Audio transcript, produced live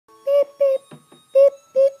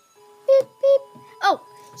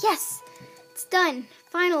done.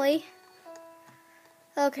 Finally.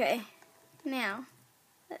 Okay. Now,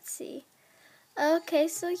 let's see. Okay,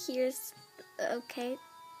 so here's, a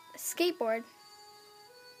skateboard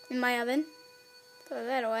in my oven. Throw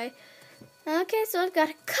that away. Okay, so I've got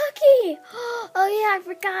a cookie. Oh yeah, I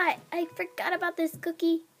forgot. I forgot about this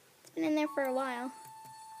cookie. It's been in there for a while.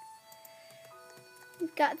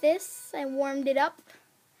 I've got this. I warmed it up.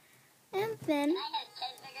 And then,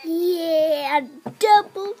 yeah,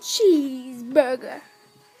 double cheeseburger.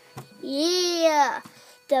 Yeah,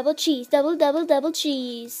 double cheese, double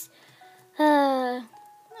cheese. I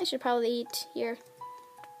should probably eat here.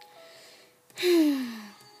 I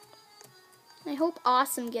hope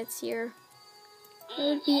Awesome gets here. It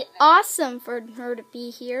would be awesome for her to be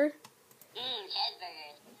here.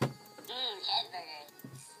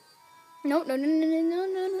 No.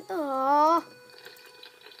 Aww.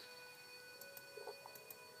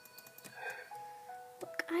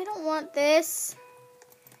 Look, I don't want this.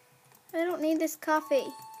 I don't need this coffee.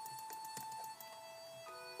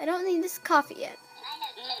 I don't need this coffee yet.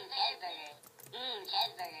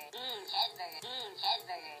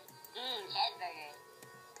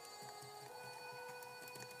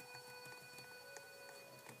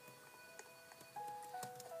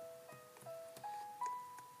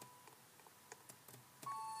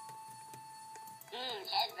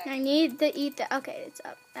 I need to eat the. Okay, it's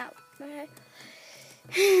up. Out. Okay.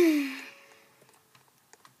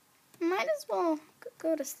 Might as well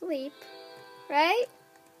go to sleep, right?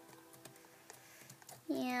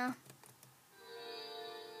 Yeah.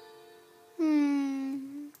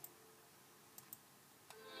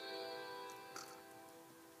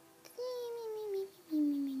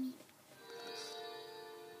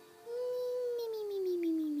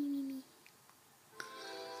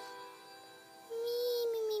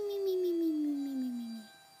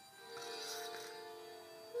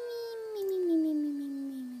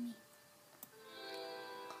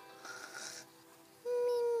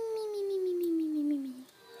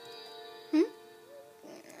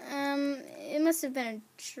 It must have been a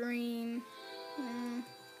dream.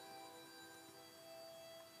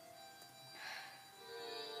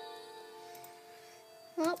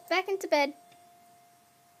 Well, back into bed.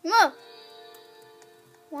 Whoa!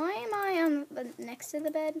 Why am I on next to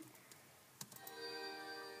the bed?